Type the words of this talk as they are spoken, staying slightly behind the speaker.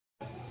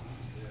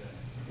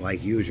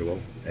Like usual,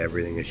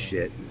 everything is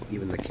shit.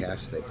 Even the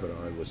cast they put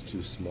on was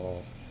too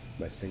small.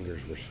 My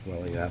fingers were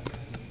swelling up.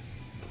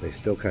 They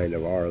still kind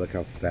of are. Look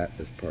how fat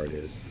this part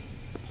is.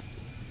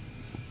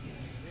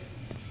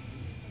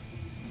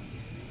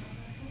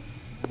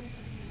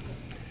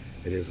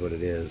 It is what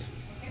it is.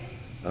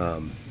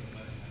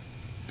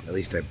 At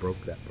least I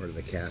broke that part of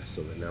the cast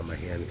so that now my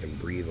hand can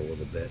breathe a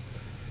little bit.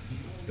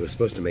 It was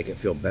supposed to make it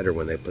feel better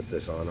when they put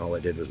this on. All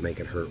it did was make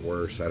it hurt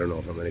worse. I don't know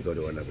if I'm going to go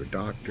to another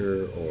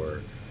doctor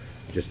or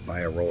just buy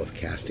a roll of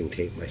casting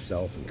tape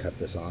myself and cut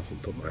this off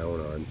and put my own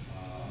on.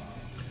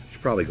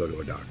 Should probably go to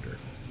a doctor.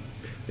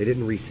 They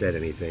didn't reset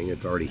anything.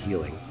 It's already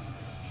healing.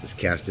 This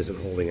cast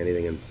isn't holding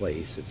anything in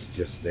place. It's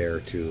just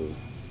there to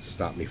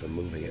stop me from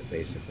moving it,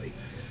 basically.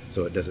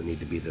 So it doesn't need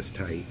to be this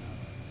tight.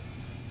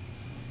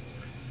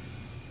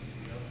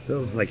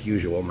 So, like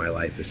usual, my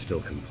life is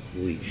still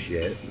complete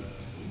shit.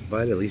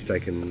 But at least I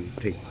can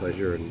take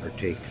pleasure or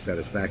take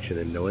satisfaction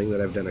in knowing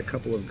that I've done a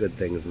couple of good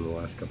things in the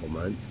last couple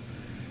months,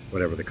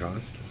 whatever the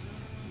cost.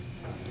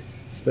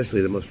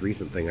 Especially the most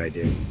recent thing I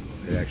did.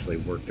 It actually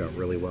worked out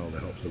really well to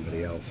help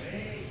somebody else.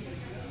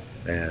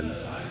 And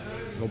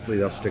hopefully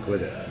they'll stick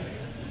with it.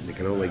 You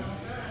can only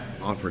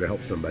offer to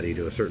help somebody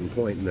to a certain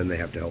point, and then they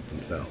have to help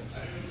themselves.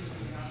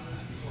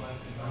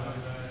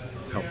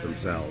 Help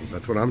themselves.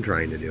 That's what I'm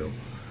trying to do.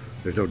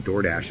 There's no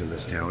DoorDash in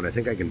this town. I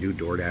think I can do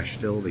DoorDash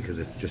still because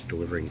it's just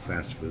delivering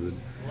fast food.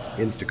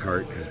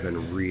 Instacart has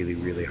been really,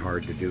 really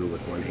hard to do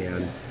with one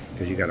hand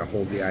because you got to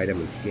hold the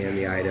item and scan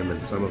the item,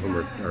 and some of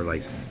them are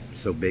like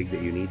so big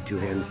that you need two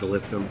hands to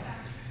lift them.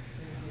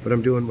 But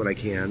I'm doing what I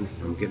can.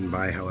 I'm getting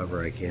by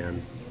however I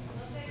can.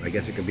 I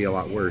guess it could be a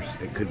lot worse.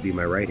 It could be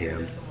my right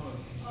hand.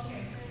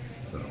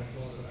 So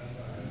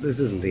this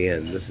isn't the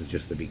end. This is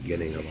just the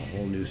beginning of a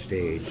whole new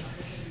stage.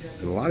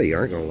 And a lot of you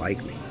aren't going to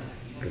like me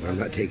because I'm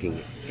not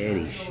taking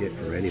any shit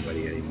from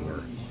anybody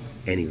anymore.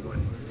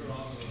 Anyone.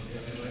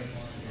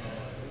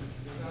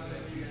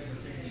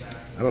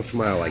 I don't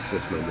smile like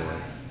this no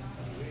more.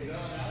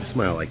 I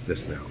smile like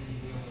this now.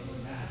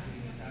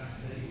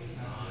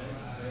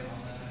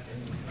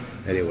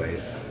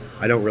 Anyways,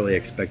 I don't really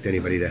expect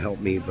anybody to help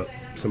me, but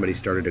somebody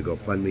started to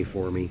GoFundMe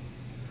for me.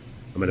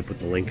 I'm going to put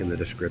the link in the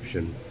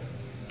description.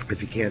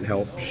 If you can't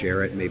help,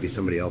 share it. Maybe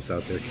somebody else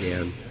out there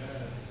can.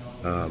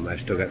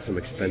 I've still got some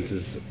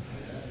expenses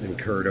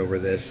incurred over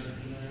this.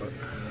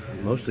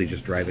 Mostly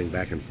just driving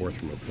back and forth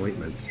from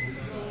appointments.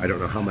 I don't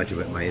know how much of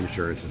it my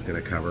insurance is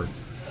going to cover.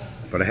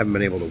 But I haven't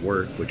been able to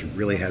work, which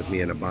really has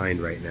me in a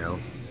bind right now.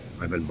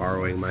 I've been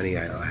borrowing money.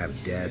 I have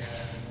debts.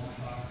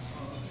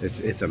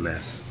 It's a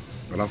mess.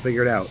 But I'll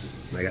figure it out.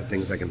 I got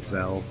things I can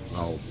sell.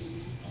 I'll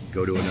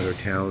go to another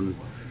town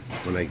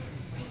when I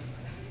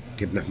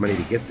get enough money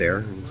to get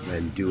there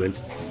and do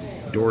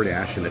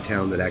DoorDash in a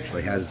town that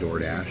actually has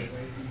DoorDash.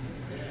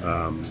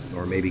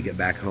 Or maybe get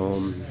back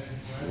home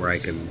where I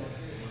can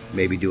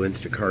maybe do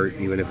Instacart.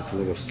 Even if it's a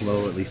little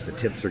slow, at least the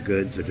tips are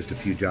good, so just a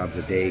few jobs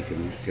a day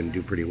can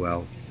do pretty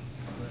well.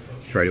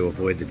 Try to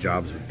avoid the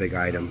jobs with big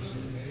items.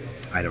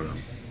 I don't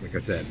know. Like I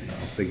said,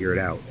 I'll figure it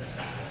out.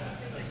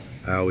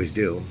 I always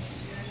do.